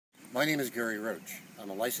My name is Gary Roche.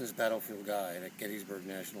 I'm a licensed battlefield guide at Gettysburg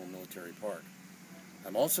National Military Park.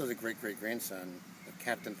 I'm also the great-great-grandson of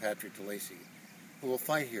Captain Patrick DeLacy, who will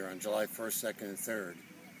fight here on July 1st, 2nd, and 3rd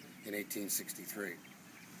in 1863.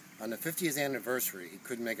 On the 50th anniversary, he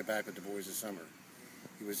couldn't make it back with the boys this summer.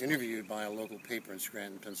 He was interviewed by a local paper in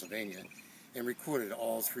Scranton, Pennsylvania, and recorded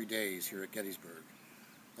all 3 days here at Gettysburg.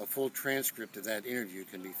 A full transcript of that interview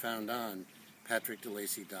can be found on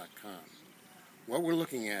patrickdelacy.com. What we're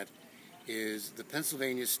looking at is the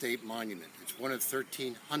Pennsylvania State Monument. It's one of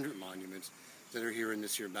 1,300 monuments that are here in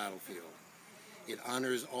this here battlefield. It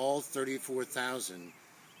honors all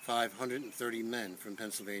 34,530 men from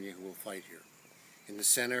Pennsylvania who will fight here. In the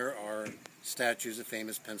center are statues of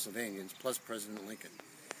famous Pennsylvanians, plus President Lincoln.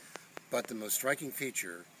 But the most striking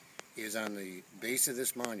feature is on the base of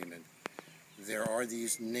this monument, there are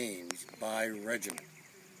these names by regiment.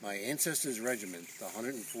 My ancestors' regiment, the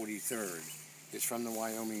 143rd, is from the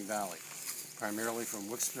Wyoming Valley, primarily from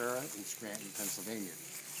Wilkes-Barre and Scranton, Pennsylvania.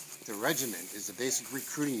 The regiment is the basic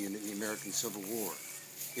recruiting unit in the American Civil War.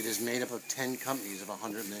 It is made up of 10 companies of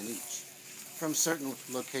 100 men each, from certain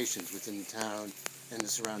locations within the town and the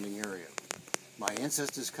surrounding area. My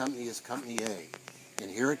ancestors' company is Company A, and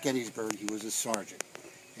here at Gettysburg he was a sergeant.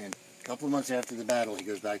 And a couple of months after the battle he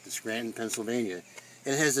goes back to Scranton, Pennsylvania,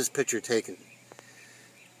 and has this picture taken.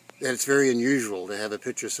 And it's very unusual to have a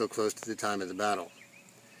picture so close to the time of the battle.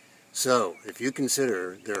 So, if you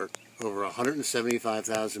consider there are over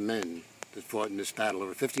 175,000 men that fought in this battle,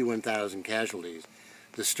 over 51,000 casualties,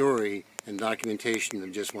 the story and documentation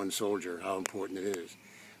of just one soldier, how important it is.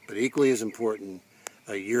 But equally as important,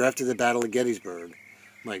 a year after the Battle of Gettysburg,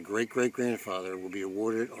 my great-great-grandfather will be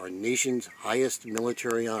awarded our nation's highest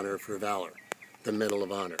military honor for valor, the Medal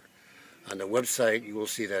of Honor. On the website you will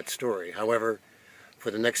see that story. However, for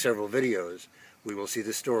the next several videos, we will see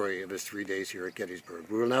the story of his 3 days here at Gettysburg.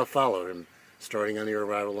 We will now follow him, starting on the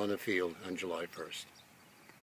arrival on the field on July 1st.